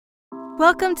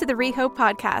Welcome to the Rehope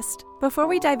Podcast. Before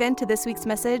we dive into this week's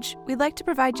message, we'd like to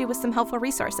provide you with some helpful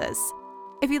resources.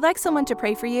 If you'd like someone to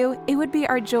pray for you, it would be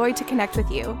our joy to connect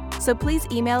with you. So please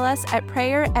email us at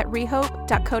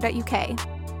prayer@rehope.co.uk.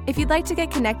 If you'd like to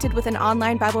get connected with an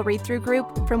online Bible read-through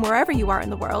group from wherever you are in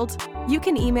the world, you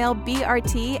can email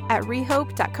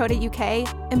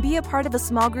brt@rehope.co.uk and be a part of a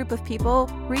small group of people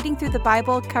reading through the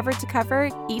Bible cover to cover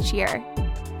each year.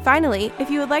 Finally,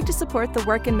 if you would like to support the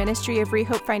work and ministry of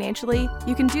Rehope financially,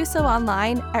 you can do so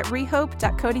online at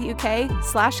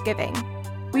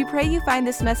rehope.co.uk/giving. We pray you find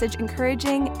this message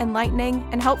encouraging, enlightening,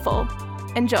 and helpful.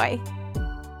 Enjoy.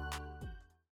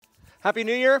 Happy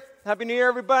New Year. Happy New Year,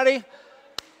 everybody.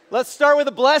 Let's start with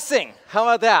a blessing. How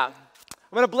about that? I'm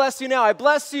going to bless you now. I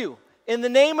bless you in the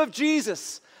name of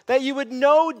Jesus, that you would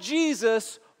know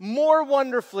Jesus more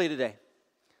wonderfully today.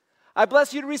 I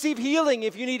bless you to receive healing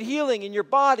if you need healing in your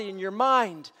body, in your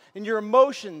mind, in your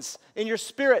emotions, in your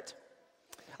spirit.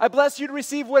 I bless you to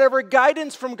receive whatever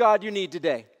guidance from God you need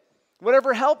today,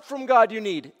 whatever help from God you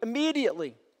need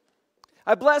immediately.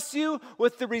 I bless you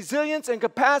with the resilience and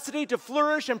capacity to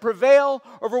flourish and prevail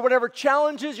over whatever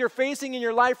challenges you're facing in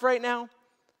your life right now.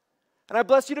 And I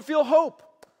bless you to feel hope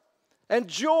and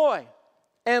joy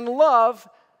and love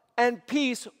and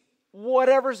peace,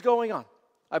 whatever's going on.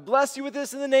 I bless you with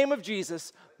this in the name of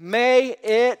Jesus. May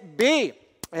it be.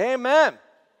 Amen.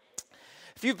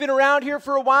 If you've been around here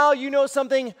for a while, you know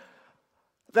something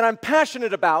that I'm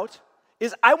passionate about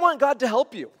is I want God to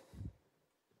help you.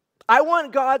 I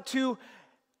want God to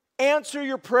answer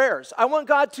your prayers. I want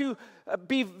God to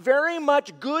be very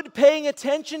much good paying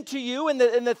attention to you and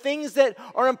the things that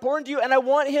are important to you. And I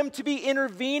want Him to be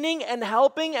intervening and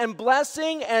helping and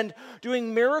blessing and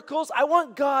doing miracles. I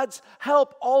want God's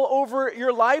help all over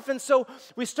your life. And so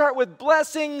we start with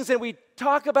blessings and we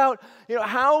talk about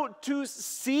how to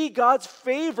see God's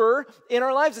favor in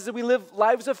our lives as we live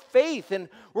lives of faith. And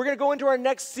we're going to go into our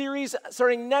next series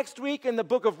starting next week in the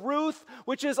book of Ruth,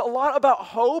 which is a lot about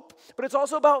hope, but it's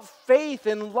also about faith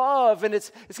and love. And it's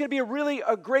going to be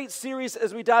a great series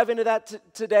as we dive into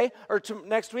that today or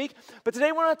next week. But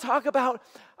today we're going to talk about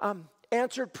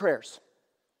answered prayers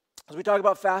as we talk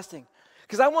about fasting.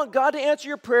 Because I want God to answer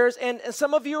your prayers. And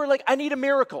some of you are like, I need a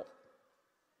miracle.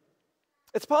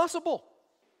 It's possible.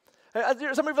 Some of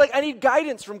you are like, I need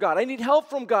guidance from God. I need help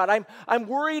from God. I'm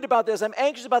worried about this. I'm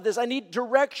anxious about this. I need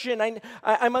direction.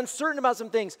 I'm uncertain about some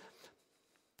things.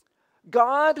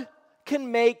 God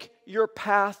can make your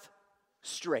path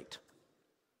straight.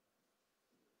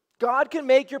 God can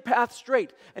make your path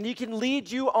straight, and He can lead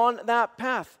you on that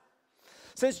path.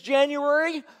 Since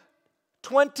January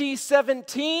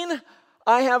 2017,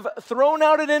 I have thrown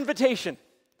out an invitation.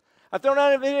 I've thrown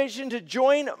out an invitation to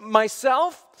join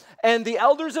myself and the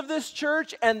elders of this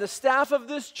church and the staff of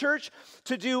this church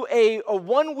to do a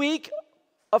 1 week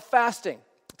of fasting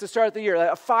to start the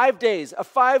year. 5 days, a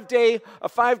five-day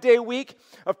week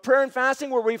of prayer and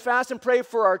fasting where we fast and pray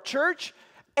for our church,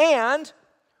 and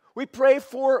we pray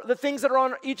for the things that are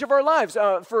on each of our lives,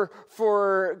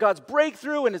 for God's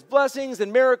breakthrough and His blessings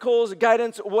and miracles,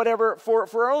 guidance, whatever, for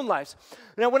our own lives.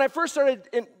 Now, when I first started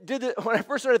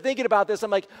thinking about this, I'm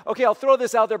like, okay, I'll throw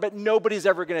this out there, but nobody's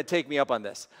ever going to take me up on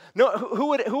this. No, who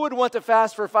would want to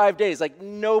fast for 5 days? Like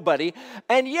nobody.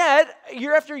 And yet,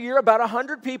 year after year, about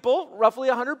 100 people, roughly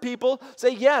 100 people,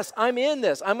 say, yes, I'm in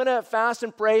this. I'm going to fast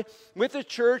and pray with the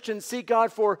church and seek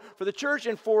God for the church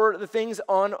and for the things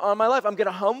on my life. I'm going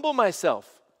to humble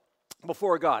myself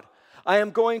before God. I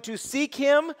am going to seek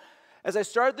Him as I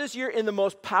start this year in the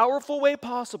most powerful way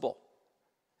possible,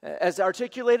 as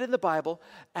articulated in the Bible,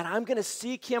 and I'm going to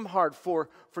seek Him hard for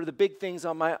the big things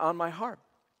on my heart.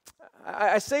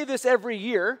 I say this every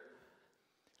year,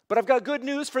 but I've got good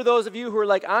news for those of you who are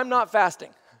like, I'm not fasting.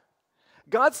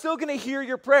 God's still going to hear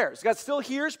your prayers. God still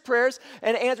hears prayers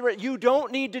and answers it. You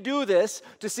don't need to do this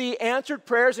to see answered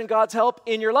prayers and God's help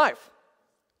in your life.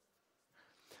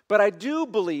 But I do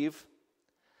believe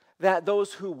that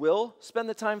those who will spend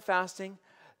the time fasting,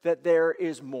 that there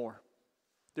is more.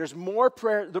 There's more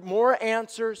prayer, more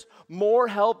answers, more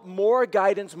help, more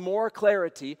guidance, more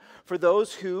clarity for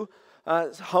those who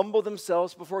humble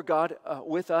themselves before God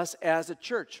with us as a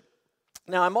church.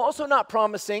 Now, I'm also not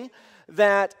promising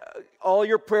that all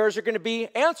your prayers are going to be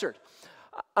answered.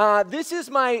 This is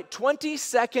my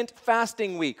 22nd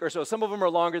fasting week or so. Some of them are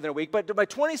longer than a week, but my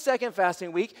 22nd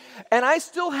fasting week, and I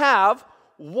still have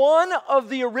one of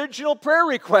the original prayer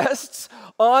requests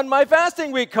on my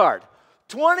fasting week card.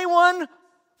 21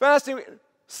 fasting,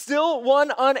 still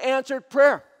one unanswered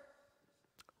prayer.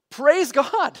 Praise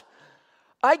God.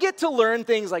 I get to learn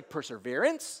things like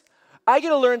perseverance. I get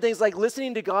to learn things like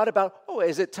listening to God about,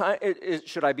 is it time?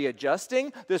 Should I be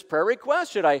adjusting this prayer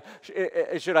request? Should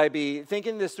I be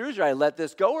thinking this through? Should I let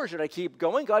this go, or should I keep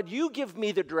going? God, you give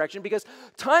me the direction, because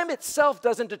time itself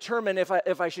doesn't determine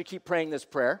if I should keep praying this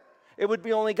prayer. It would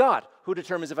be only God who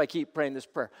determines if I keep praying this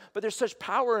prayer. But there's such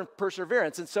power and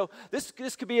perseverance, and so this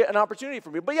could be an opportunity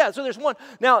for me. But yeah, so there's one.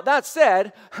 Now, that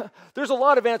said, there's a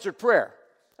lot of answered prayer.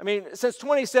 I mean, since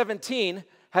 2017,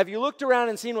 have you looked around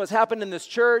and seen what's happened in this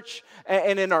church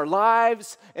and in our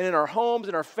lives and in our homes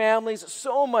and our families?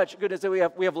 So much goodness that we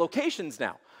have locations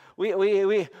now. We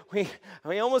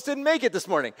almost didn't make it this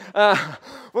morning,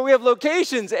 but we have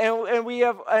locations, and we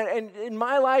have, and in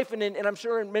my life, and I'm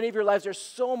sure in many of your lives, there's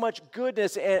so much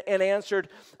goodness and answered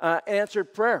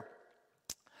prayer.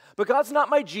 But God's not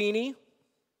my genie.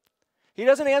 He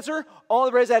doesn't answer all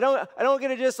the prayers. I don't get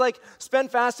to just like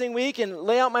spend fasting week and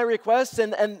lay out my requests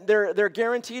and they're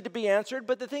guaranteed to be answered.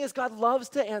 But the thing is, God loves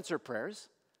to answer prayers.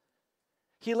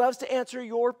 He loves to answer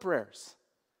your prayers.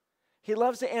 He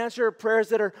loves to answer prayers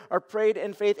that are prayed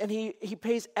in faith, and he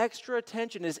pays extra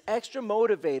attention, is extra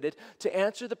motivated to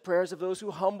answer the prayers of those who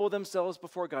humble themselves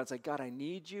before God. It's like, God, I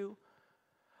need you,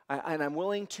 and I'm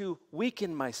willing to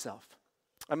weaken myself.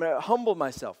 I'm going to humble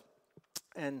myself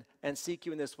and seek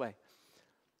you in this way.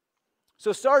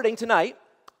 So starting tonight,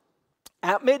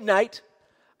 at midnight,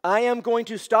 I am going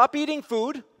to stop eating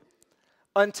food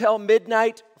until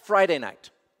midnight Friday night.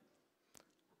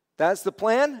 That's the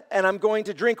plan, and I'm going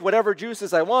to drink whatever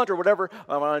juices I want or whatever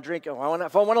I want to drink. If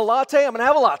I want a latte, I'm going to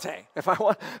have a latte. If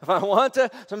I want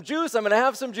some juice, I'm going to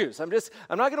have some juice. I'm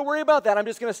not going to worry about that. I'm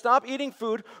just going to stop eating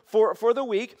food for the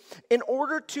week in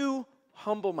order to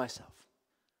humble myself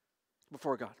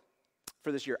before God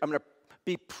for this year. I'm going to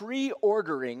be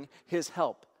pre-ordering his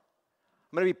help.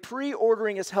 I'm going to be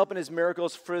pre-ordering his help and his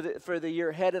miracles for the year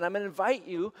ahead, and I'm going to invite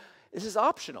you. This is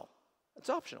optional.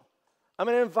 It's optional. I'm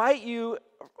going to invite you,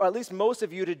 or at least most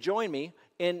of you, to join me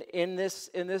in this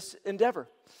endeavor.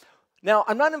 Now,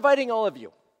 I'm not inviting all of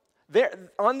you.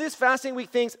 On this fasting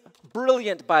week things,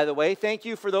 brilliant, by the way. Thank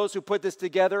you for those who put this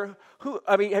together.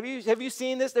 Have you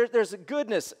seen this? There's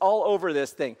goodness all over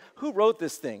this thing. Who wrote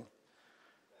this thing?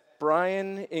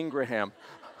 Brian Ingraham.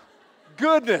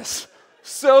 Goodness,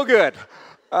 so good.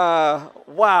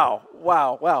 Wow.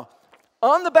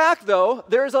 On the back, though,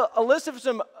 there's a list of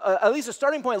some, at least a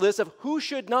starting point list of who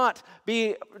should not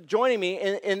be joining me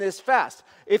in this fast.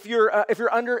 If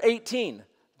you're under 18,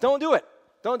 don't do it.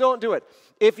 Don't do it.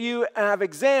 If you have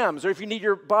exams, or if you need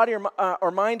your body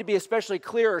or mind to be especially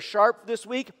clear or sharp this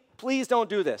week, please don't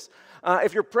do this.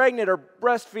 If you're pregnant or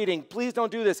breastfeeding, please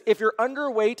don't do this. If you're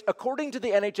underweight, according to the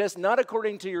NHS, not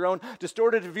according to your own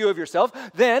distorted view of yourself,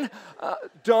 then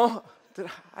don't.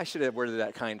 I should have worded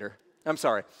that kinder. I'm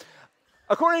sorry.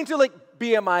 According to like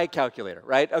BMI calculator,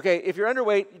 right? Okay, if you're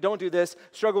underweight, don't do this.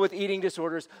 Struggle with eating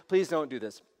disorders, please don't do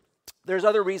this. There's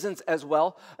other reasons as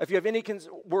well. If you have any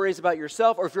worries about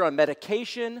yourself, or if you're on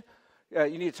medication,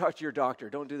 you need to talk to your doctor.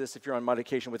 Don't do this if you're on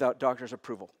medication without doctor's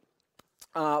approval.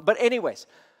 But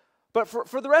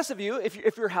for the rest of you,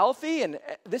 if you're healthy, and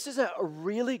this is a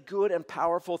really good and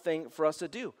powerful thing for us to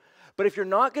do. But if you're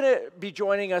not going to be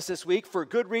joining us this week for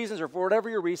good reasons or for whatever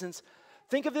your reasons,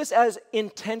 think of this as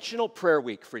intentional prayer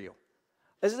week for you.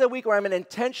 This is a week where I'm going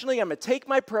to take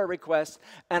my prayer request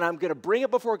and I'm going to bring it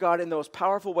before God in the most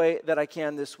powerful way that I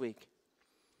can this week.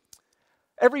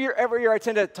 Every year I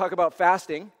tend to talk about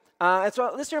fasting. And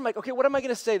so this year I'm like, okay, what am I going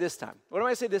to say this time? What am I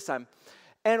going to say this time?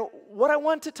 And what I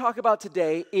want to talk about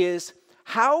today is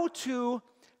how to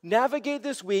navigate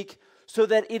this week so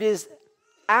that it is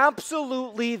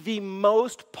absolutely the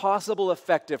most possible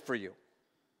effective for you.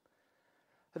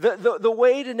 The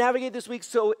way to navigate this week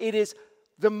so it is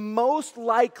the most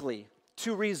likely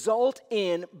to result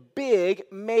in big,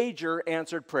 major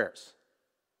answered prayers.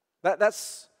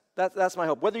 That's my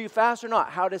hope. Whether you fast or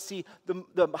not, how to see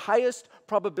the highest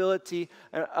probability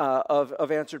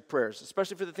of answered prayers,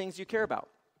 especially for the things you care about.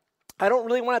 I don't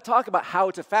really want to talk about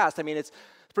how to fast. I mean, it's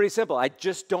pretty simple. I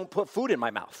just don't put food in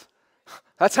my mouth.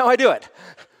 That's how I do it.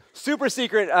 Super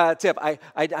secret tip.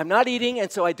 I'm not eating, and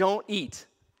so I don't eat.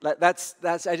 I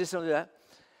just don't do that.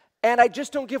 And I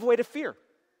just don't give way to fear.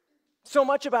 So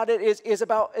much about it is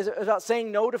about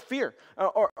saying no to fear,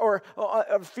 or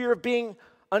fear of being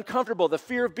uncomfortable, the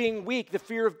fear of being weak, the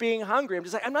fear of being hungry. I'm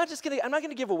just like, I'm not going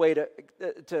to give away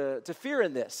to fear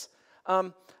in this.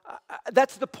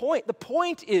 That's the point. The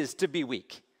point is to be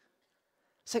weak.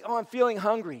 It's like, I'm feeling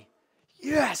hungry.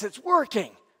 Yes, it's working.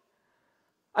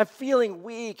 I'm feeling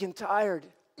weak and tired.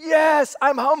 Yes,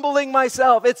 I'm humbling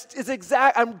myself.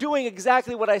 I'm doing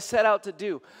exactly what I set out to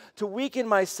do, to weaken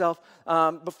myself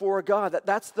before God.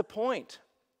 That's the point.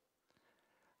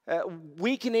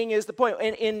 Weakening is the point.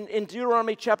 And in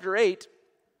Deuteronomy chapter 8,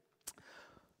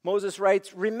 Moses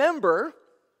writes, remember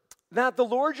that the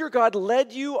Lord your God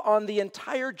led you on the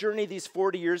entire journey these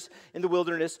 40 years in the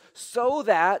wilderness so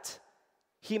that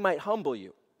he might humble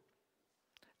you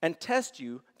and test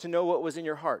you to know what was in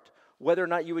your heart, whether or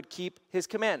not you would keep his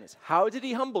commandments. How did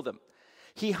he humble them?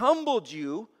 He humbled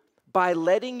you by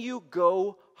letting you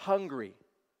go hungry.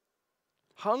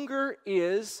 Hunger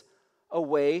is a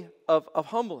way of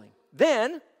humbling.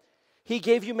 Then he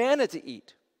gave you manna to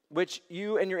eat, which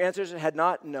you and your ancestors had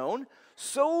not known,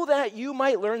 so that you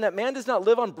might learn that man does not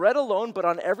live on bread alone, but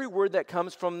on every word that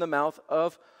comes from the mouth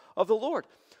of the Lord.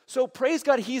 So praise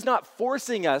God, he's not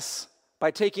forcing us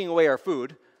by taking away our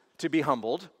food to be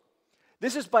humbled.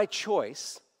 This is by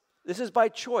choice. This is by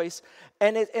choice,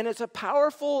 and it's a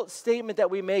powerful statement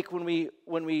that we make when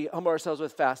we humble ourselves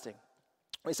with fasting.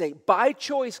 We say, by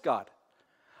choice, God,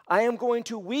 I am going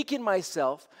to weaken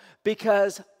myself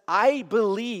because I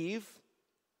believe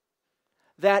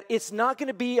that it's not going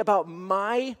to be about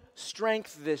my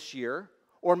strength this year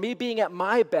or me being at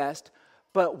my best,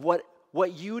 but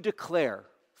what you declare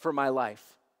for my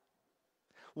life.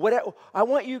 I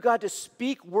want you, God, to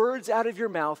speak words out of your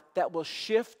mouth that will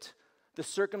shift the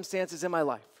circumstances in my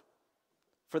life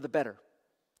for the better,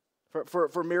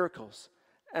 for miracles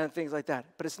and things like that.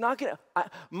 But it's not going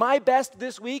to, my best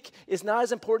this week is not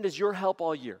as important as your help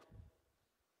all year.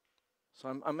 So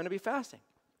I'm going to be fasting.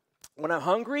 When I'm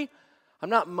hungry, I'm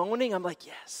not moaning. I'm like,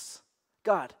 yes,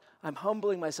 God, I'm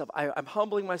humbling myself. I'm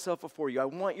humbling myself before you. I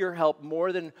want your help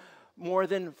more than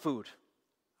food.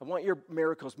 I want your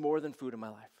miracles more than food in my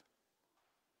life.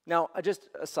 Now, just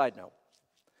a side note.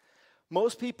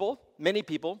 Most people, many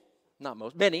people, not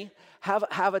most, many, have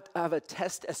a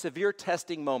severe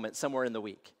testing moment somewhere in the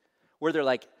week where they're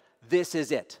like, this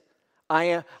is it.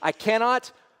 I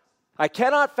cannot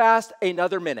fast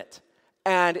another minute.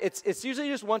 And it's usually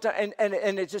just one time,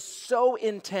 and it's just so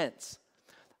intense.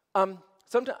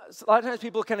 Sometimes, a lot of times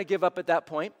people kind of give up at that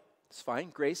point. It's fine,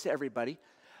 grace to everybody.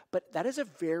 But that is a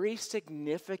very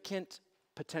significant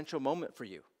potential moment for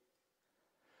you.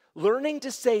 Learning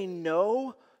to say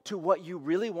no to what you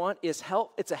really want it's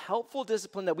a helpful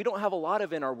discipline that we don't have a lot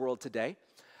of in our world today,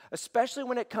 especially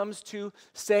when it comes to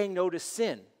saying no to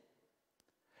sin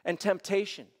and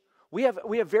temptation. We have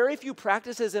very few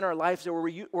practices in our lives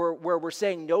where we're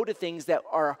saying no to things that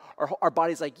our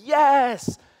body's like,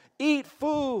 yes, eat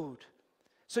food.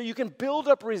 So you can build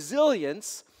up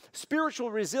resilience, spiritual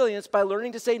resilience, by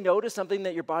learning to say no to something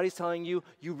that your body's telling you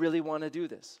really want to do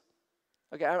this.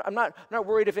 Okay, I'm not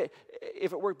worried if it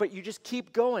worked, but you just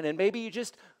keep going, and maybe you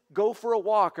just go for a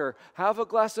walk or have a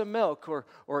glass of milk or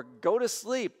go to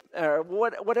sleep or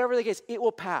whatever the case. It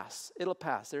will pass. It'll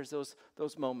pass. There's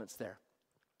those moments there.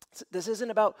 This isn't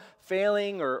about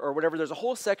failing or whatever. There's a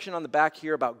whole section on the back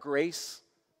here about grace.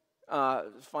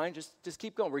 Fine, just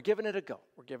keep going. We're giving it a go.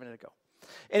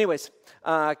 Anyways,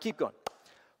 keep going.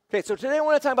 Okay, so today I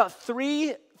want to talk about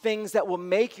 3 things that will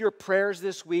make your prayers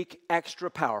this week extra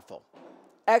powerful,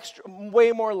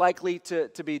 way more likely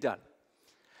to be done.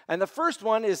 And the first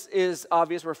one is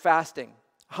obvious. We're fasting,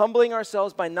 humbling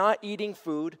ourselves by not eating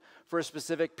food for a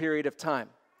specific period of time.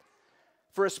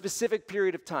 For a specific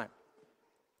period of time.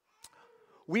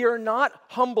 We are not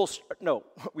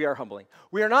we are humbling.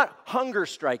 We are not hunger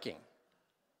striking.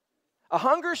 A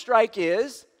hunger strike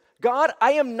is, God,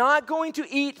 I am not going to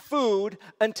eat food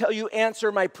until you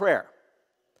answer my prayer.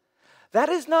 That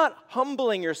is not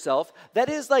humbling yourself. That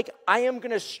is like, I am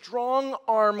going to strong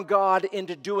arm God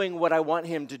into doing what I want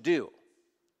him to do.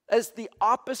 That's the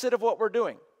opposite of what we're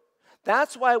doing.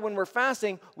 That's why when we're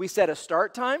fasting, we set a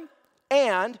start time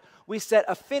and we set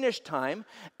a finish time,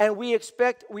 and we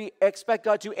expect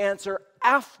God to answer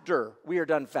after we are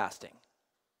done fasting.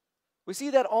 We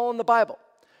see that all in the Bible.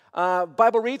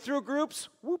 Bible read-through groups,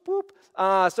 whoop, whoop.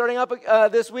 Starting up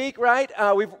this week, right?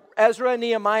 We've Ezra,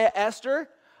 Nehemiah, Esther.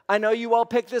 I know you all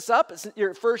picked this up. It's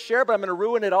your first share, but I'm going to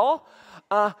ruin it all.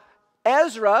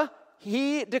 Ezra,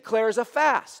 he declares a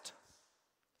fast.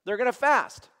 They're going to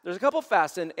fast. There's a couple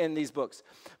fasts in these books.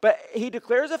 But he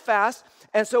declares a fast,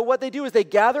 and so what they do is they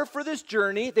gather for this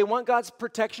journey. They want God's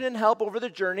protection and help over the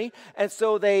journey, and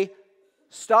so they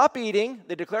stop eating,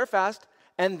 they declare a fast,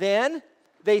 and then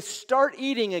they start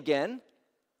eating again,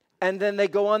 and then they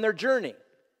go on their journey.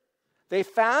 They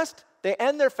fast, they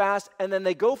end their fast, and then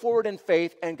they go forward in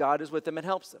faith, and God is with them and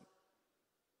helps them.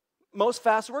 Most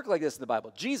fasts work like this in the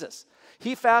Bible. Jesus,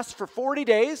 he fasts for 40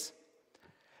 days,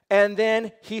 and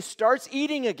then he starts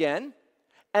eating again,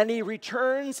 and he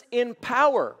returns in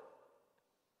power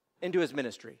into his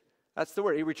ministry. That's the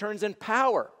word. He returns in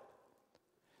power.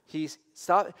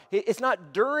 It's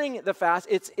not during the fast,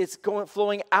 it's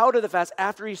flowing out of the fast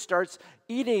after he starts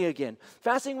eating again.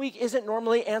 Fasting week isn't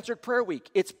normally answered prayer week.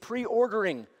 It's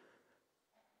pre-ordering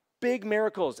big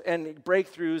miracles and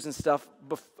breakthroughs and stuff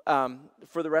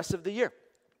for the rest of the year.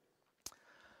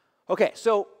 Okay,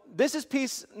 so this is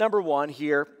piece number one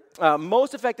here.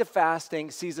 Most effective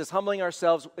fasting sees us humbling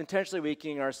ourselves, intentionally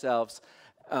weakening ourselves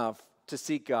to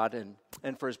seek God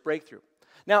and for his breakthrough.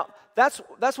 Now, that's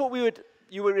what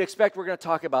you would expect we're going to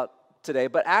talk about today,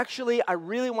 but actually I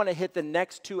really want to hit the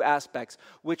next two aspects,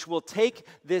 which will take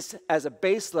this as a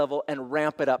base level and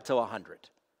ramp it up to 100.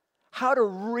 How to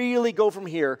really go from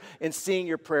here in seeing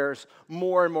your prayers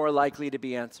more and more likely to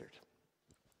be answered.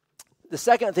 The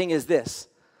second thing is this: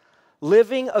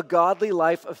 living a godly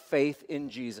life of faith in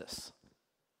Jesus.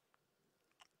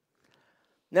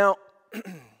 Now,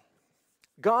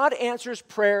 God answers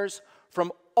prayers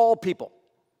from all people.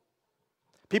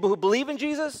 People who believe in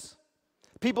Jesus,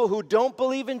 people who don't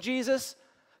believe in Jesus.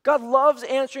 God loves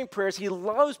answering prayers. He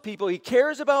loves people. He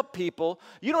cares about people.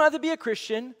 You don't have to be a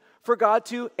Christian for God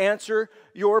to answer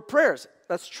your prayers.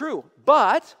 That's true.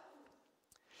 But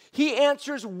he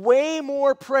answers way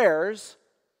more prayers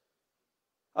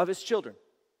of his children,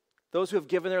 those who have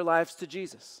given their lives to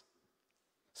Jesus.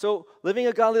 So living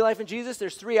a godly life in Jesus,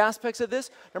 there's three aspects of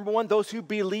this. Number one, those who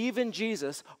believe in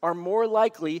Jesus are more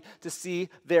likely to see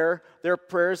their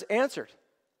prayers answered.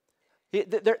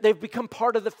 They've become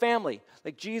part of the family.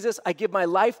 Like, Jesus, I give my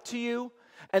life to you.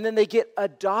 And then they get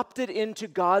adopted into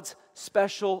God's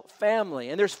special family.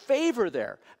 And there's favor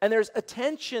there. And there's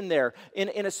attention there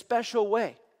in a special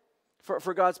way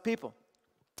for God's people.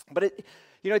 But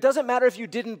it doesn't matter if you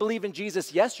didn't believe in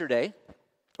Jesus yesterday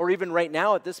or even right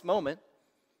now at this moment.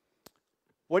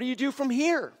 What do you do from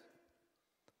here?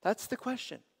 That's the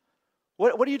question.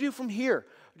 What do you do from here?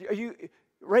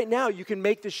 Right now, you can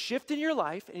make this shift in your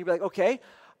life and you'll be like, okay,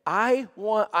 I'm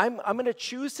going to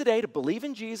choose today to believe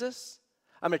in Jesus.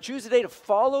 I'm going to choose today to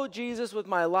follow Jesus with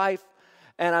my life,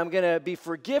 and I'm going to be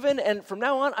forgiven, and from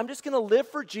now on, I'm just going to live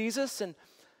for Jesus, and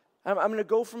I'm going to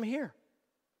go from here.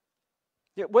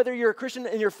 Whether you're a Christian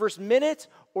in your first minute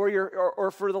or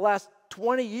for the last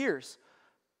 20 years,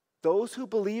 those who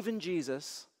believe in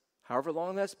Jesus, however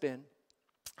long that's been,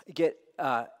 get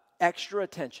extra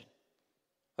attention.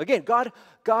 Again, God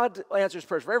answers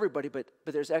prayers for everybody, but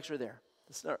there's extra there.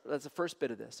 That's the first bit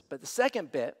of this. But the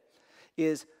second bit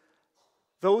is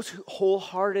those who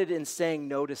wholehearted in saying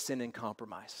no to sin and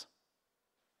compromise.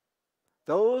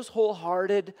 Those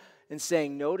wholehearted in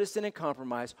saying no to sin and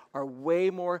compromise are way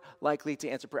more likely to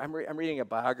answer prayer. I'm reading a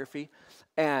biography,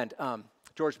 and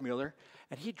George Mueller,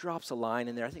 and he drops a line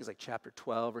in there, I think it's like chapter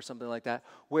 12 or something like that,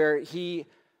 where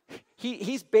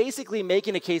he's basically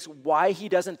making a case why he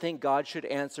doesn't think God should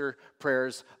answer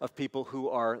prayers of people who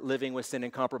are living with sin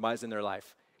and compromise in their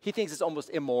life. He thinks it's almost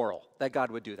immoral that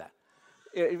God would do that.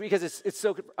 Because it's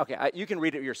so, okay, you can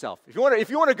read it yourself. If you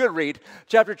want a good read,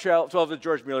 chapter 12 of the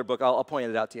George Mueller book, I'll point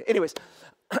it out to you. Anyways,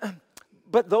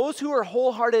 but those who are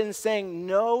wholehearted in saying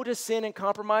no to sin and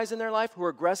compromise in their life, who are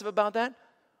aggressive about that,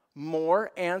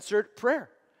 more answered prayer.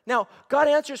 Now, God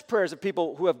answers prayers of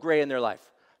people who have gray in their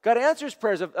life. God answers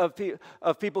prayers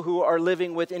of people who are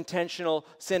living with intentional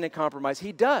sin and compromise.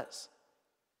 He does.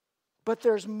 But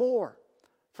there's more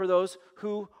for those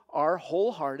who are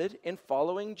wholehearted in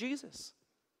following Jesus.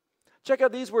 Check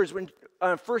out these words when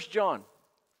 1 John.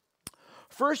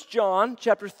 1 John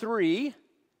chapter 3.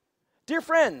 Dear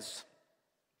friends,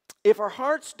 if our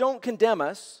hearts don't condemn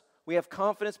us, we have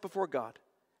confidence before God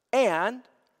and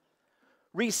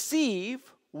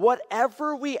receive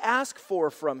whatever we ask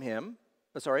for from him.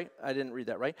 Sorry, I didn't read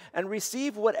that right. And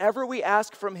receive whatever we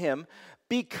ask from him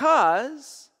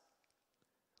because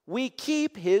we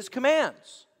keep his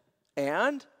commands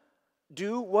and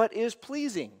do what is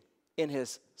pleasing in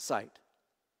his sight.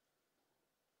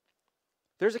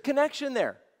 There's a connection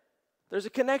there. There's a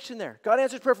connection there. God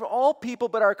answers prayer for all people,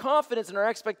 but our confidence and our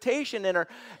expectation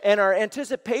and our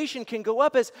anticipation can go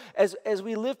up as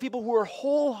we live people who are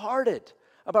wholehearted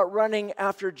about running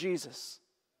after Jesus.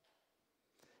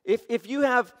 If you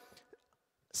have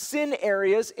sin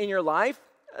areas in your life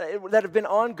that have been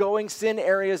ongoing sin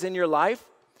areas in your life,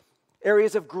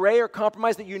 areas of gray or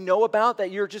compromise that you know about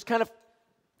that you're just kind of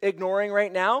ignoring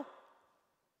right now,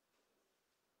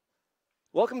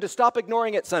 welcome to Stop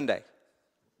Ignoring It Sunday.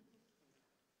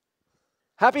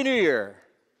 Happy New Year.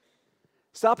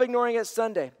 Stop Ignoring It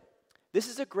Sunday. This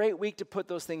is a great week to put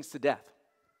those things to death.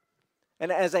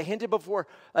 And as I hinted before,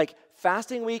 like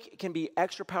fasting week can be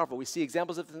extra powerful. We see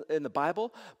examples of in the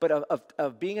Bible, but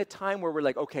of being a time where we're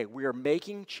like, okay, we are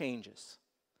making changes.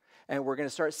 and we're going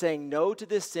to start saying no to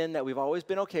this sin that we've always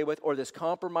been okay with, or this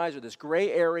compromise, or this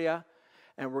gray area,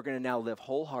 and we're going to now live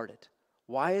wholehearted.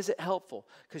 Why is it helpful?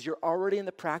 Because you're already in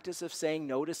the practice of saying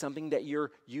no to something that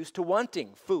you're used to wanting,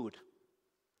 food.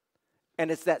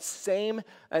 And it's that same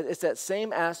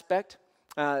aspect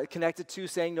connected to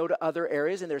saying no to other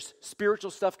areas, and there's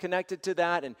spiritual stuff connected to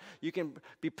that, and you can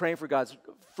be praying for God's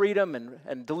freedom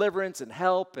and deliverance and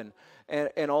help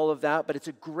and all of that, but it's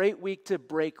a great week to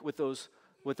break with those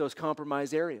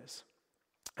compromised areas.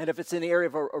 And if it's in the area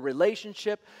of a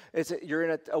relationship, you're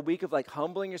in a week of like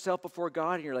humbling yourself before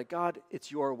God, and you're like, God,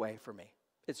 it's your way for me.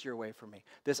 It's your way for me.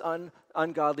 This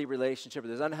ungodly relationship, or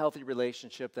this unhealthy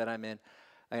relationship that I'm in,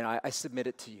 and I submit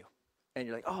it to you. And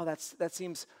you're like, oh, that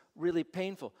seems really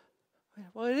painful.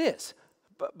 Well, it is.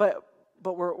 But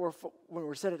when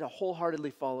we're set to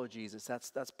wholeheartedly follow Jesus,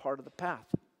 that's part of the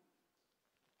path.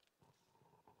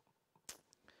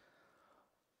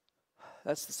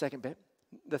 That's the second bit.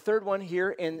 The third one here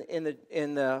in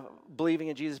the believing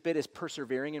in Jesus bit is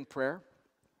persevering in prayer.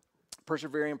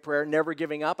 Persevering in prayer, never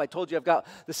giving up. I told you I've got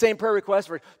the same prayer request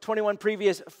for 21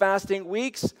 previous fasting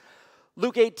weeks.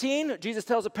 Luke 18, Jesus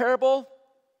tells a parable,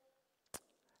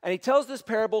 and he tells this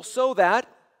parable so that,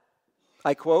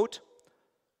 I quote,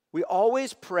 we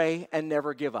always pray and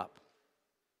never give up.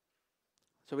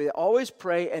 So we always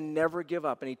pray and never give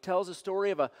up. And he tells a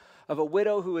story of a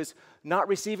widow who is not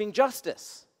receiving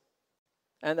justice.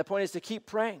 And the point is to keep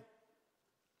praying.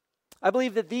 I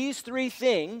believe that these three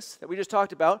things that we just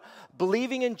talked about,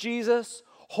 believing in Jesus,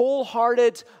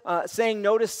 wholehearted, saying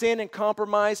no to sin and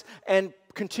compromise, and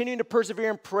continuing to persevere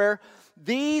in prayer,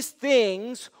 these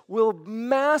things will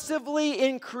massively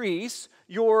increase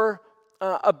your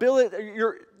ability,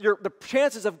 the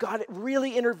chances of God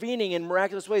really intervening in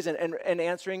miraculous ways and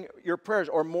answering your prayers,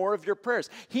 or more of your prayers.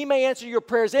 He may answer your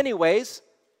prayers anyways,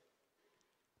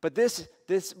 but this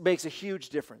makes a huge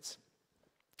difference.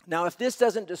 Now, if this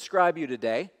doesn't describe you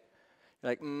today,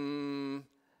 you're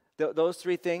like, those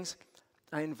three things,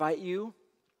 I invite you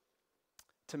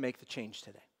to make the change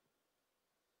today.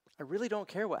 I really don't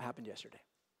care what happened yesterday.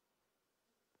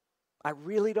 I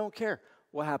really don't care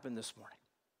what happened this morning.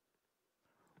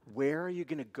 Where are you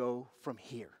going to go from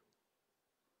here?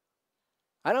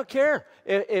 I don't care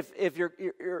if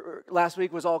your last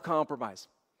week was all compromise.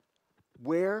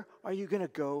 Where are you going to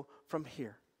go from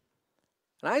here?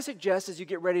 And I suggest as you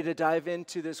get ready to dive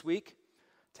into this week,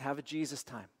 to have a Jesus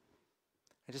time.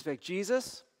 And just be like,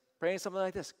 Jesus, praying something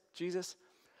like this. Jesus,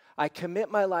 I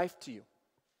commit my life to you.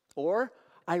 Or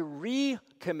I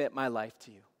recommit my life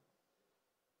to you.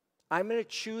 I'm going to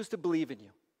choose to believe in you.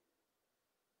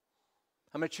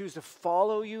 I'm going to choose to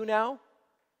follow you now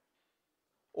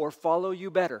or follow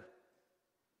you better.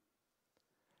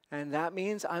 And that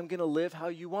means I'm going to live how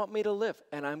you want me to live.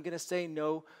 And I'm going to say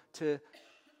no to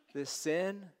this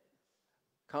sin,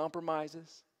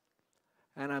 compromises.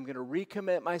 And I'm going to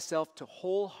recommit myself to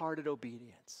wholehearted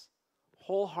obedience,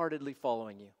 wholeheartedly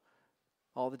following you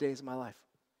all the days of my life.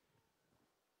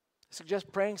 I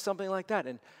suggest praying something like that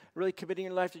and really committing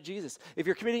your life to Jesus. If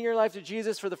you're committing your life to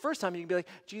Jesus for the first time, you can be like,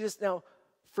 Jesus, now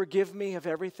forgive me of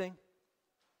everything.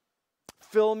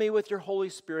 Fill me with your Holy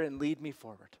Spirit and lead me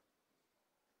forward.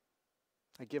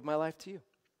 I give my life to you.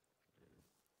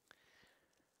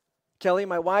 Kelly,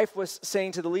 my wife, was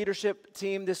saying to the leadership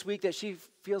team this week that she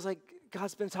feels like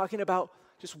God's been talking about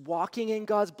just walking in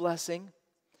God's blessing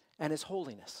and His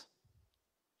holiness.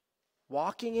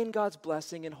 Walking in God's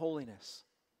blessing and holiness.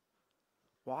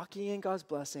 Walking in God's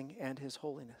blessing and His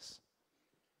holiness.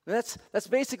 And that's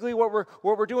basically what we're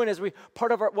doing.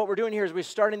 What we're doing here is we're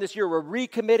starting this year. We're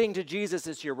recommitting to Jesus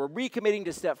this year. We're recommitting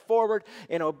to step forward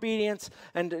in obedience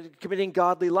and committing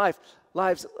godly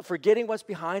lives, forgetting what's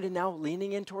behind and now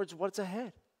leaning in towards what's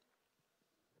ahead.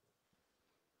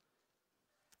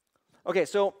 Okay,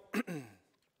 so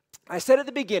I said at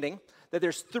the beginning that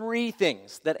there's three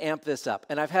things that amp this up,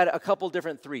 and I've had a couple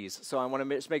different threes, so I want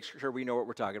to just make sure we know what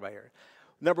we're talking about here.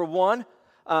 Number one,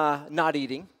 not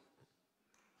eating.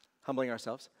 Humbling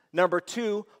ourselves. Number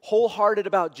two, wholehearted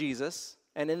about Jesus.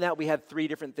 And in that we had three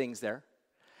different things there.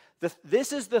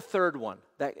 This is the third one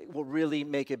that will really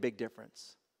make a big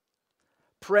difference.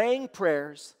 Praying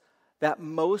prayers that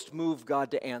most move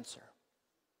God to answer.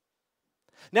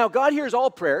 Now, God hears all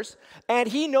prayers, and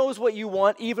He knows what you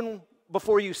want even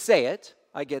before you say it.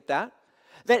 I get that.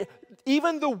 That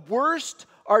even the worst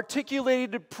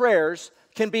articulated prayers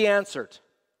can be answered.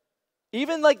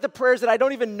 Even like the prayers that I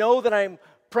don't even know that I'm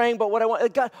praying, but what I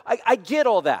want, God, I get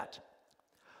all that.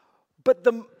 But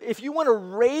if you want to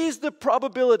raise the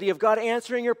probability of God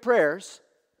answering your prayers,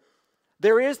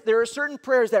 There are certain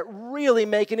prayers that really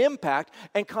make an impact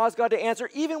and cause God to answer,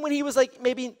 even when he was like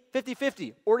maybe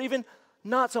 50-50, or even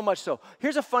not so much so.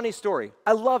 Here's a funny story.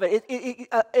 I love it.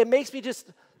 It makes me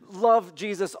just love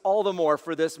Jesus all the more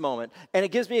for this moment, and it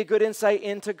gives me a good insight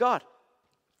into God.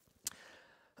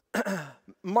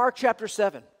 Mark chapter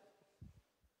 7.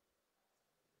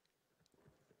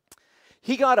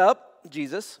 He got up,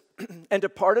 Jesus, and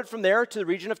departed from there to the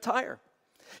region of Tyre.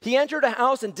 He entered a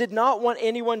house and did not want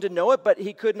anyone to know it, but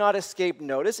he could not escape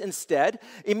notice. Instead,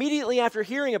 immediately after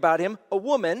hearing about him, a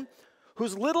woman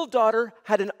whose little daughter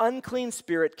had an unclean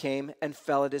spirit came and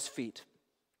fell at his feet.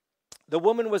 The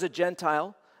woman was a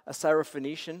Gentile, a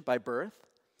Syrophoenician by birth,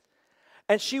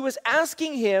 and she was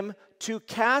asking him to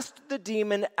cast the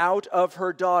demon out of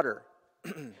her daughter.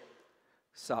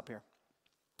 Stop here.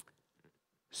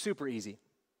 Super easy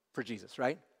for Jesus,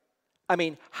 right? I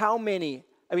mean,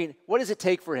 what does it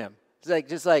take for him?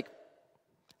 It's like,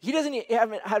 he doesn't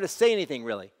have to say anything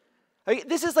really. I mean,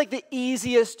 this is like the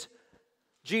easiest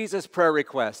Jesus prayer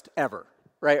request ever,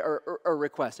 right? Or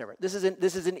request ever. This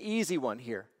is an easy one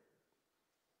here.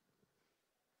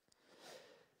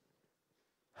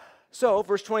 So,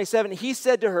 verse 27, he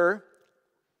said to her,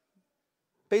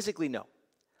 basically, no.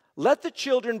 Let the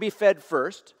children be fed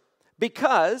first,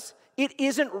 because it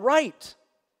isn't right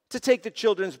to take the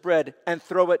children's bread and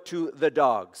throw it to the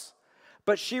dogs.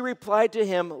 But she replied to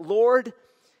him, Lord,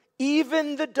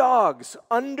 even the dogs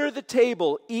under the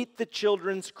table eat the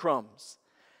children's crumbs.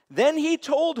 Then he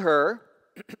told her,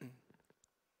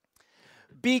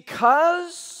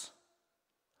 because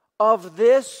of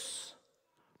this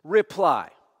reply.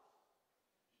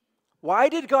 Why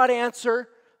did God answer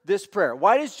this prayer?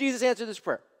 Why does Jesus answer this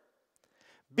prayer?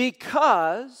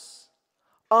 Because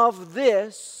of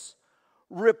this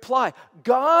reply.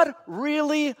 God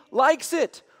really likes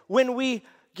it when we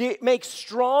make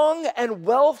strong and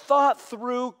well thought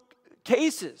through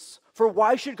cases for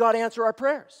why should God answer our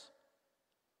prayers.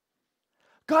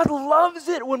 God loves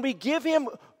it when we give him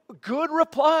good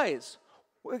replies.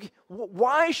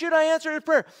 Why should I answer the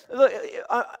prayer?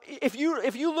 If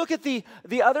you look at the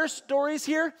other stories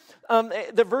here,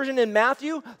 the version in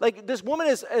Matthew, like this woman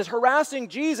is harassing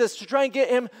Jesus to try and get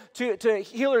him to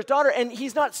heal her daughter, and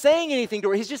he's not saying anything to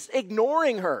her. He's just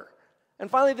ignoring her. And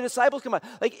finally, the disciples come out.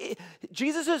 Like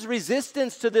Jesus'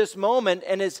 resistance to this moment,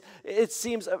 and it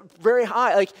seems very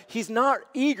high. Like he's not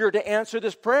eager to answer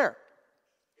this prayer.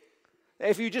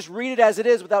 If you just read it as it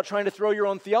is without trying to throw your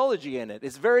own theology in it,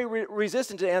 it's very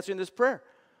resistant to answering this prayer.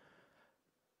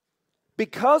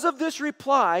 Because of this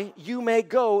reply, you may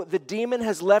go, the demon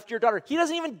has left your daughter. He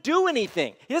doesn't even do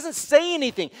anything. He doesn't say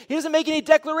anything. He doesn't make any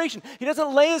declaration. He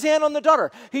doesn't lay his hand on the daughter.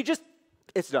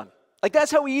 It's done. Like that's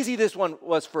how easy this one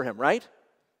was for him, right?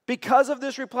 Because of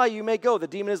this reply, you may go. The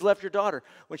demon has left your daughter.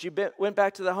 When she went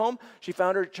back to the home, she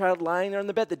found her child lying there on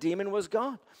the bed. The demon was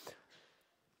gone.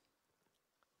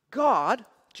 God,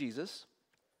 Jesus,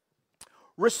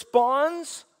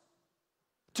 responds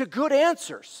to good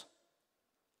answers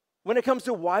when it comes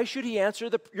to why should he answer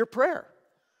your prayer.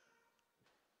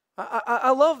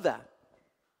 I love that.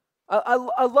 I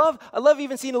love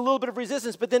even seeing a little bit of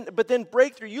resistance, but then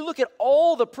breakthrough. You look at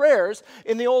all the prayers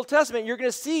in the Old Testament, you're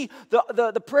going to see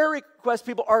the prayer request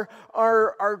people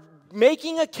are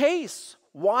making a case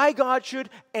why God should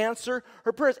answer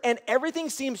her prayers. And everything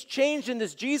seems changed in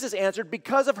this Jesus answered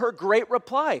because of her great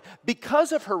reply,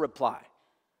 because of her reply,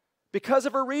 because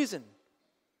of her reason.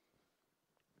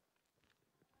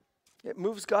 It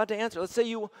moves God to answer. Let's say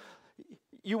you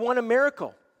want a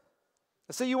miracle.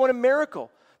 Let's say you want a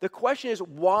miracle. The question is,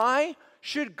 why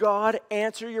should God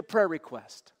answer your prayer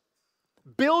request?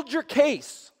 Build your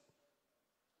case.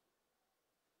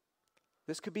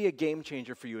 This could be a game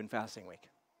changer for you in fasting week.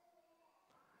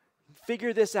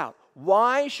 Figure this out.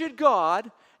 Why should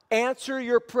God answer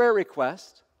your prayer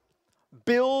request?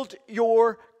 Build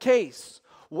your case.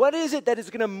 What is it that is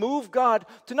going to move God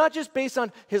to not just based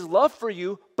on his love for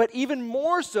you, but even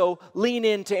more so lean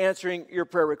into answering your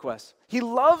prayer requests? He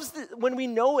loves when we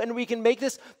know and we can make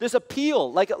this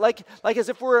appeal, like as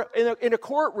if we're in a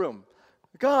courtroom.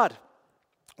 God,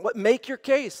 make your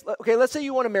case. Okay, let's say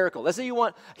you want a miracle. Let's say you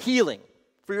want healing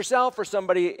for yourself or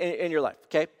somebody in your life,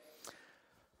 okay?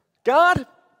 God,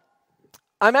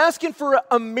 I'm asking for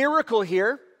a miracle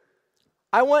here.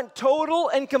 I want total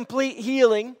and complete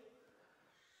healing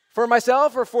for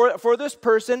myself or for this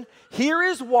person. Here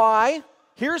is why.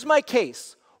 Here's my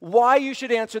case. Why you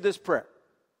should answer this prayer.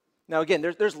 Now again,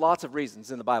 there's lots of reasons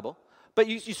in the Bible. But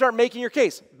you start making your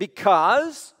case.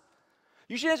 Because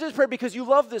you should answer this prayer because you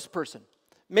love this person.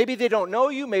 Maybe they don't know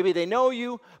you. Maybe they know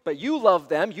you. But you love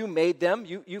them. You made them.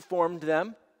 You formed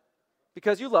them.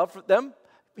 Because you love them.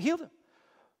 Heal them.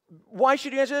 Why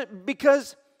should you answer it?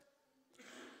 Because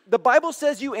the Bible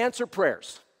says you answer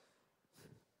prayers.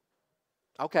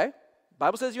 Okay,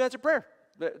 Bible says you answer prayer.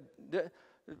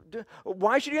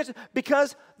 Why should you answer?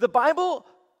 Because the Bible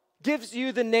gives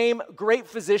you the name Great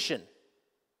Physician.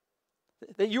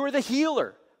 That you are the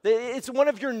healer. It's one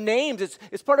of your names.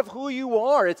 It's part of who you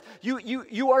are.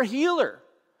 You are healer.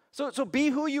 So be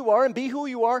who you are and be who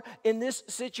you are in this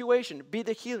situation. Be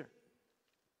the healer.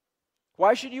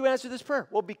 Why should you answer this prayer?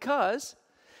 Well, because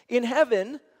in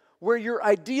heaven, where your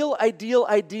ideal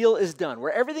is done,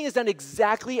 where everything is done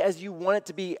exactly as you want it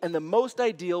to be in the most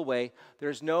ideal way,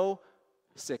 there's no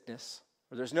sickness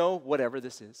or there's no whatever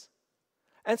this is.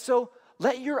 And so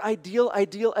let your ideal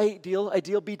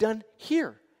be done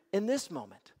here in this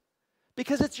moment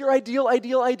because it's your ideal.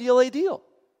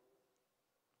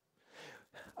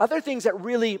 Other things that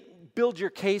really build your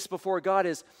case before God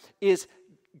is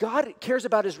God cares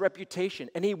about his reputation,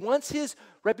 and he wants his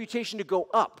reputation to go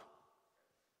up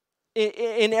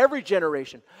in every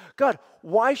generation. God,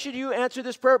 why should you answer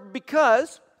this prayer?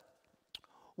 Because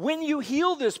when you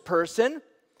heal this person,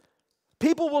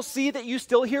 people will see that you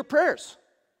still hear prayers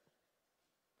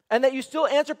and that you still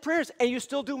answer prayers and you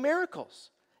still do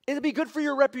miracles. It'll be good for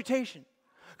your reputation.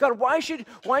 God, why should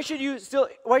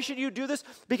you do this?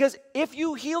 Because if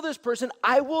you heal this person,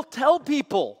 I will tell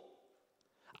people.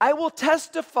 I will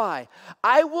testify.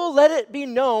 I will let it be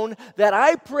known that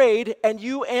I prayed and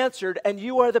you answered and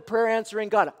you are the prayer answering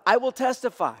God. I will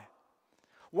testify.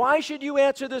 Why should you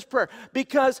answer this prayer?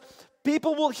 Because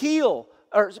people will heal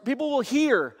or people will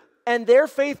hear and their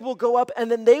faith will go up and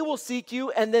then they will seek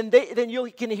you and then you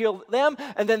can heal them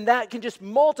and then that can just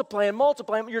multiply and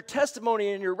multiply. Your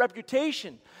testimony and your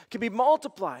reputation can be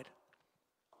multiplied.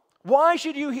 Why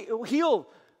should you heal?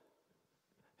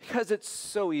 Because it's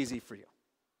so easy for you.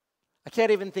 I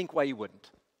can't even think why you wouldn't.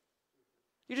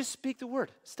 You just speak the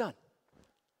word. It's done.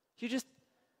 You just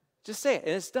say it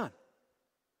and it's done.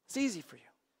 It's easy for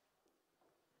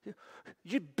you.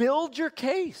 You build your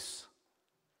case.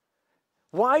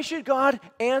 Why should God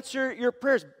answer your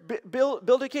prayers?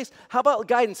 Build a case. How about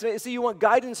guidance? So you want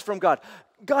guidance from God.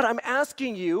 God, I'm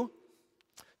asking you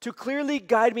to clearly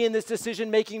guide me in this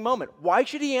decision-making moment. Why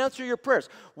should he answer your prayers?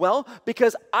 Well,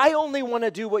 because I only want to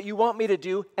do what you want me to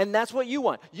do, and that's what you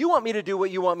want. You want me to do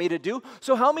what you want me to do,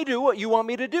 so help me do what you want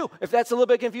me to do. If that's a little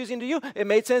bit confusing to you, it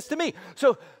made sense to me.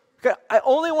 So I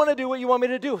only want to do what you want me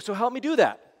to do, so help me do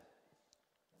that.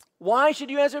 Why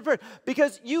should you answer prayer?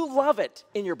 Because you love it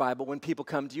in your Bible when people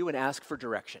come to you and ask for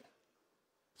direction.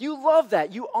 You love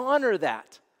that. You honor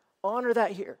that. Honor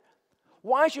that here.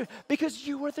 Why should? Because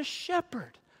you are the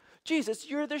shepherd. Jesus,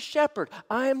 you're the shepherd.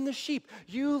 I am the sheep.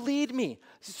 You lead me.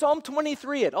 Psalm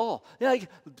 23 at all. Like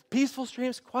peaceful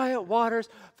streams, quiet waters,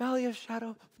 valley of shadow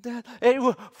of death.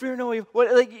 Fear no evil.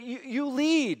 Like you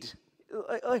lead.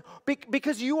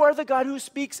 Because you are the God who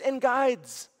speaks and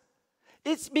guides.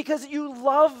 It's because you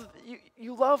love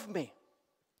me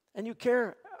and you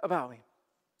care about me.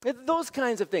 Those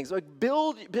kinds of things. Like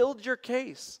build your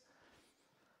case.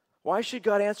 Why should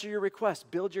God answer your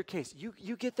request? Build your case.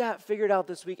 You get that figured out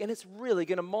this week, and it's really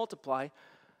going to multiply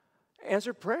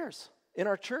answered prayers in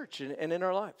our church and in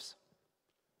our lives.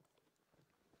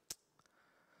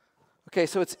 Okay,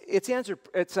 so it's answer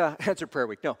prayer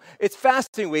week. No, it's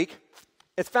fasting week.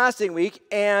 It's fasting week,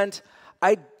 and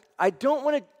I don't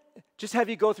want to just have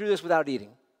you go through this without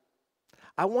eating.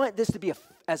 I want this to be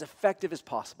as effective as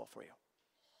possible for you,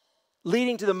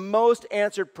 leading to the most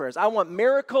answered prayers. I want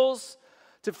miracles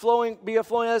to be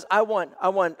flowing as I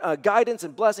want guidance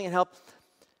and blessing and help.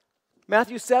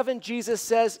 Matthew 7, Jesus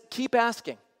says, keep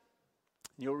asking,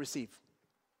 and you'll receive.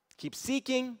 Keep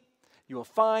seeking, you will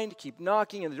find. Keep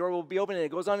knocking, and the door will be open. And it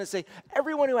goes on to say,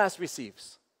 everyone who asks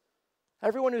receives.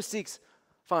 Everyone who seeks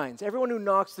finds. Everyone who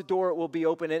knocks, the door will be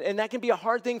open. And that can be a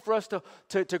hard thing for us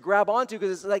to grab onto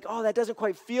because it's like, oh, that doesn't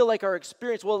quite feel like our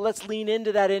experience. Well, let's lean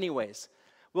into that anyways.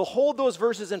 We'll hold those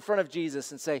verses in front of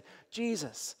Jesus and say,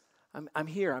 Jesus, I'm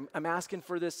here. I'm asking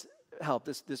for this help,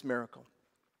 this miracle.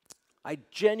 I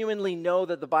genuinely know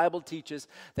that the Bible teaches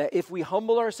that if we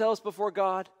humble ourselves before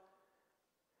God,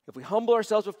 if we humble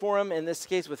ourselves before him, in this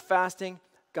case with fasting,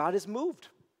 God is moved.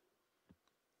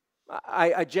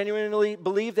 I genuinely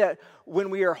believe that when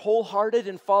we are wholehearted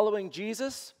in following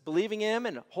Jesus, believing him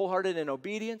and wholehearted in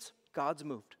obedience, God's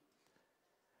moved.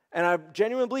 And I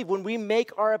genuinely believe when we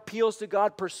make our appeals to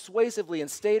God persuasively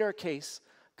and state our case,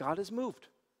 God is moved.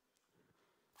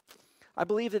 I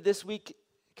believe that this week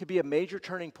could be a major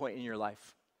turning point in your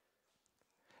life.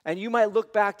 And you might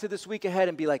look back to this week ahead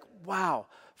and be like, wow,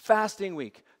 fasting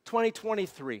week,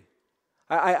 2023.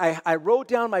 I wrote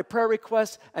down my prayer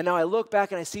requests, and now I look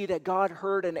back and I see that God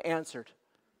heard and answered.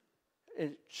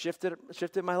 it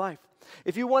shifted my life.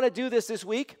 If you want to do this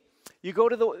week, you go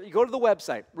to the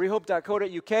website,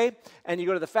 rehope.co.uk, and you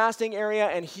go to the fasting area,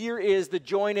 and here is the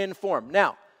join in form.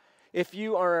 Now, if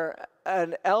you are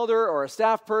an elder or a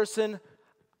staff person,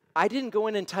 I didn't go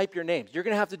in and type your names. You're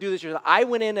going to have to do this yourself. I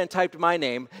went in and typed my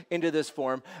name into this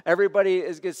form. Everybody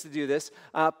gets to do this.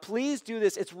 Please do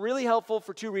this. It's really helpful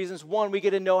for two reasons. One, we get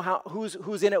to know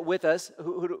who's in it with us,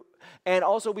 and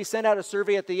also we send out a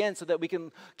survey at the end so that we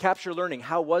can capture learning.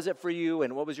 How was it for you,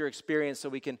 and what was your experience, so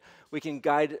we can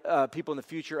guide people in the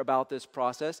future about this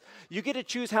process. You get to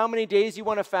choose how many days you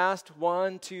want to fast: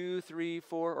 1, 2, 3,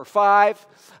 4, or 5,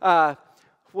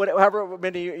 however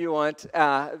many you want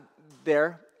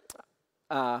there.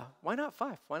 Why not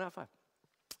 5? Why not 5?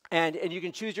 And you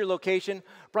can choose your location.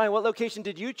 Brian, what location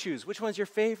did you choose? Which one's your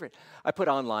favorite? I put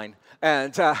online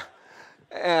and all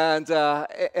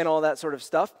that sort of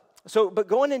stuff. So, but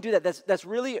go in and do that. That's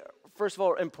really, first of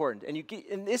all, important.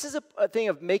 And this is a thing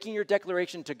of making your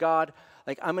declaration to God,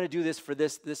 like, I'm going to do this for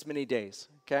this many days.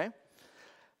 Okay.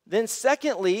 Then,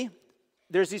 secondly,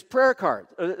 there's these prayer cards,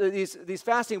 these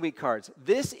fasting week cards.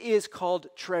 This is called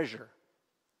treasure.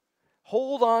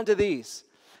 Hold on to these.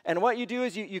 And what you do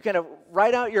is you kind of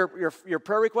write out your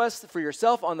prayer requests for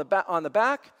yourself on the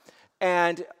back,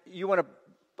 and you want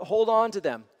to hold on to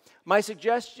them. My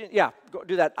suggestion, go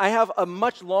do that. I have a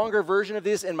much longer version of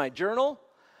this in my journal,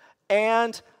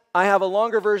 and I have a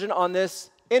longer version on this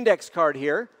index card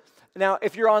here. Now,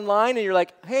 if you're online and you're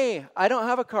like, hey, I don't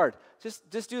have a card,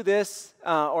 just do this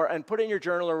and put it in your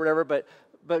journal or whatever, but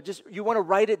just you want to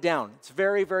write it down. It's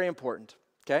very, very important,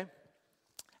 okay?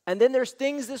 And then there's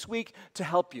things this week to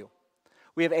help you.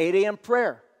 We have 8 a.m.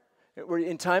 prayer. We're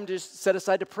in time to set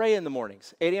aside to pray in the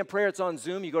mornings. 8 a.m. prayer, it's on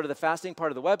Zoom. You go to the fasting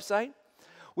part of the website.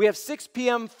 We have 6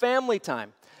 p.m. family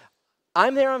time.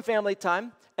 I'm there on family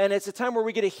time, and it's a time where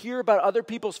we get to hear about other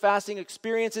people's fasting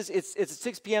experiences. It's at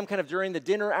 6 p.m. kind of during the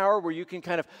dinner hour where you can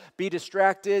kind of be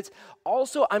distracted.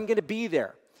 Also, I'm going to be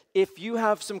there. If you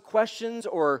have some questions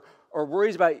or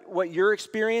worries about what you're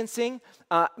experiencing,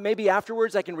 maybe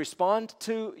afterwards I can respond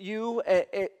to you,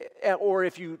 or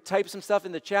if you type some stuff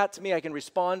in the chat to me, I can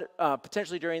respond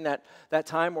potentially during that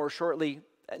time or shortly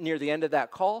near the end of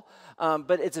that call.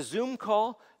 But it's a Zoom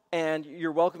call, and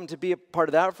you're welcome to be a part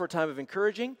of that for a time of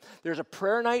encouraging. There's a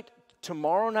prayer night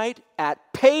tomorrow night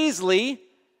at Paisley.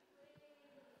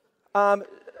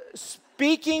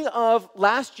 Speaking of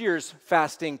last year's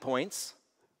fasting points,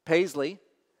 Paisley,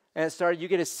 and it started, you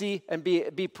get to see and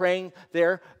be praying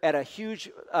there at a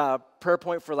huge prayer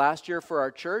point for last year for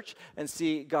our church and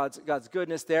see God's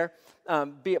goodness there.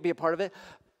 Be a part of it.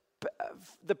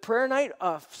 The prayer night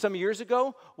some years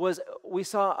ago we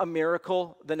saw a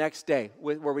miracle the next day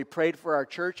where we prayed for our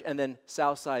church, and then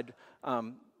Southside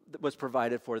was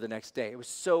provided for the next day. It was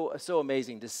so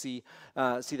amazing to see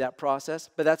that process.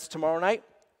 But that's tomorrow night.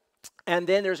 And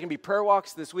then there's going to be prayer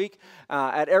walks this week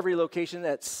at every location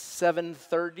at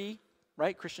 7:30,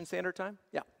 right? Christian Standard Time?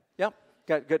 Yeah.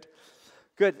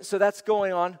 Good. So that's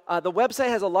going on. The website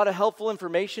has a lot of helpful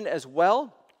information as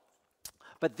well.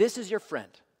 But this is your friend.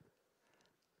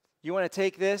 You want to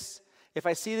take this? If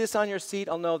I see this on your seat,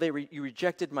 I'll know you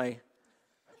rejected my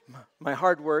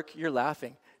hard work. You're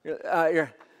laughing.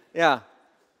 Yeah.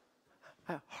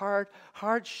 Hard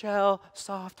shell,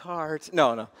 soft heart.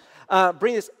 No.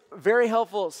 Bring this very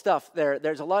helpful stuff there.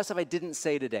 There's a lot of stuff I didn't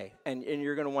say today, and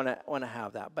you're going to want to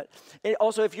have that. But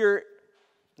also,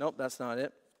 nope, that's not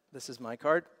it. This is my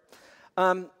card.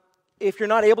 If you're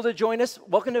not able to join us,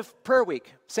 welcome to Prayer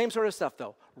Week. Same sort of stuff,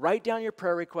 though. Write down your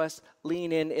prayer requests.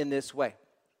 Lean in this way.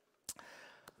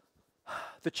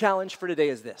 The challenge for today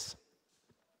is this.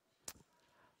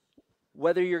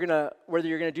 Whether you're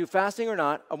gonna do fasting or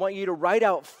not, I want you to write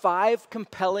out 5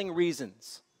 compelling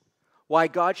reasons why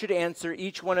God should answer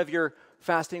each one of your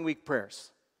fasting week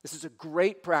prayers. This is a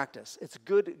great practice. It's a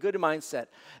good mindset,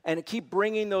 and keep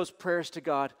bringing those prayers to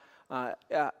God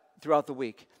throughout the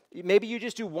week. Maybe you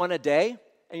just do one a day,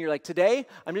 and you're like, today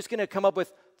I'm just going to come up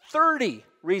with 30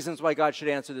 reasons why God should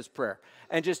answer this prayer,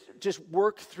 and just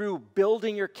work through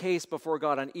building your case before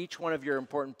God on each one of your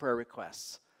important prayer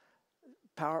requests.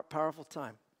 Powerful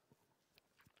time.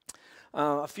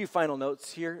 A few final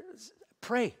notes here.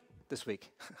 Pray this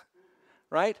week,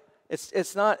 right?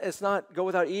 It's not go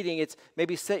without eating. It's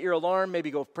maybe set your alarm. Maybe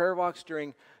go prayer walks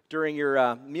during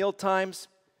your meal times.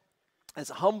 It's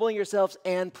humbling yourselves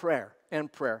and prayer.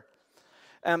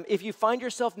 If you find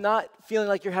yourself not feeling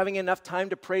like you're having enough time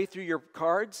to pray through your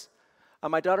cards,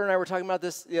 my daughter and I were talking about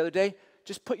this the other day.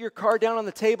 Just put your card down on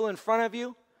the table in front of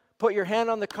you. Put your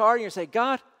hand on the card and you say,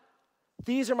 God,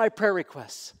 these are my prayer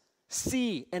requests.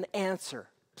 See and answer,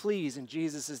 please, in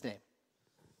Jesus' name.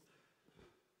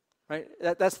 right?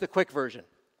 That's the quick version.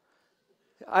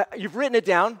 You've written it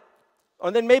down,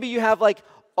 and then maybe you have like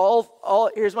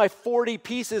here's my 40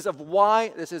 pieces of why,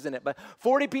 this isn't it, but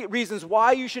 40 reasons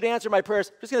why you should answer my prayers.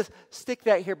 I'm just going to stick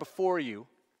that here before you.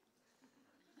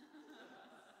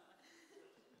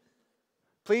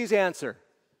 Please answer.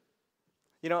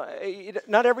 You know,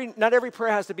 not every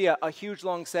prayer has to be a huge,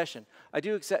 long session. I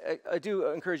do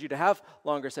encourage you to have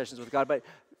longer sessions with God, but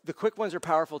the quick ones are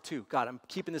powerful too. God, I'm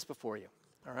keeping this before you,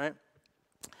 all right?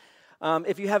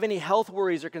 If you have any health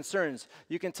worries or concerns,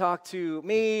 you can talk to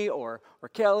me or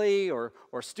Kelly or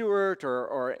Stuart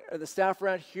or the staff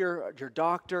around here, your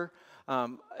doctor.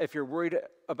 If you're worried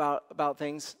about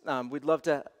things, we'd love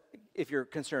to, if you're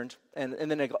concerned, and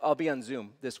then I'll be on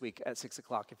Zoom this week at 6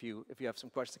 o'clock if you have some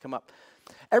questions to come up.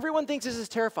 Everyone thinks this is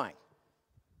terrifying,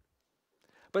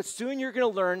 but soon you're going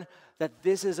to learn that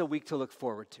this is a week to look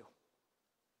forward to.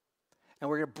 And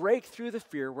we're going to break through the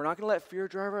fear. We're not going to let fear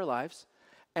drive our lives.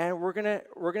 And we're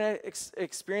gonna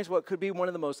experience what could be one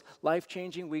of the most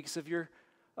life-changing weeks of your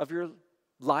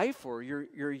life or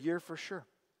your year for sure.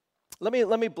 Let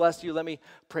me bless you. Let me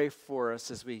pray for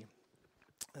us as we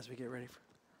get ready.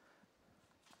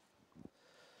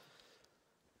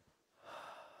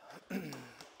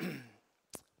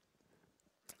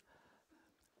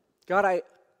 God,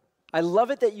 I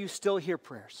love it that you still hear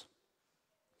prayers,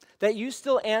 that you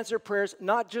still answer prayers,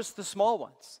 not just the small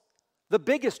ones, the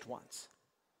biggest ones.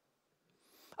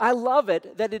 I love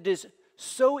it that it is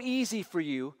so easy for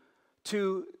you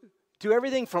to do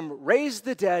everything from raise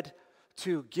the dead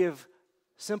to give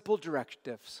simple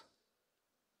directives.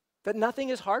 That nothing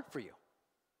is hard for you.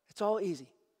 It's all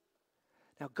easy.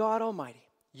 Now, God Almighty,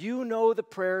 you know the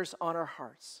prayers on our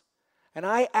hearts. And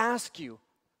I ask you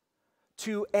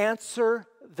to answer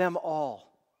them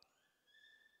all.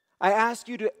 I ask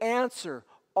you to answer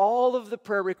all of the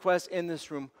prayer requests in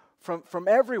this room from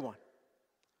everyone.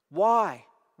 Why?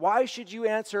 Why should you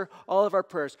answer all of our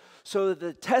prayers? So that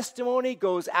the testimony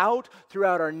goes out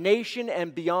throughout our nation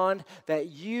and beyond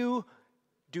that you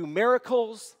do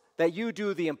miracles, that you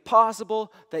do the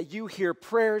impossible, that you hear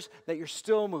prayers, that you're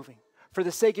still moving. For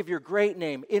the sake of your great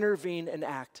name, intervene and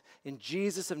act. In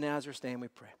Jesus of Nazareth's name we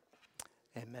pray.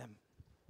 Amen.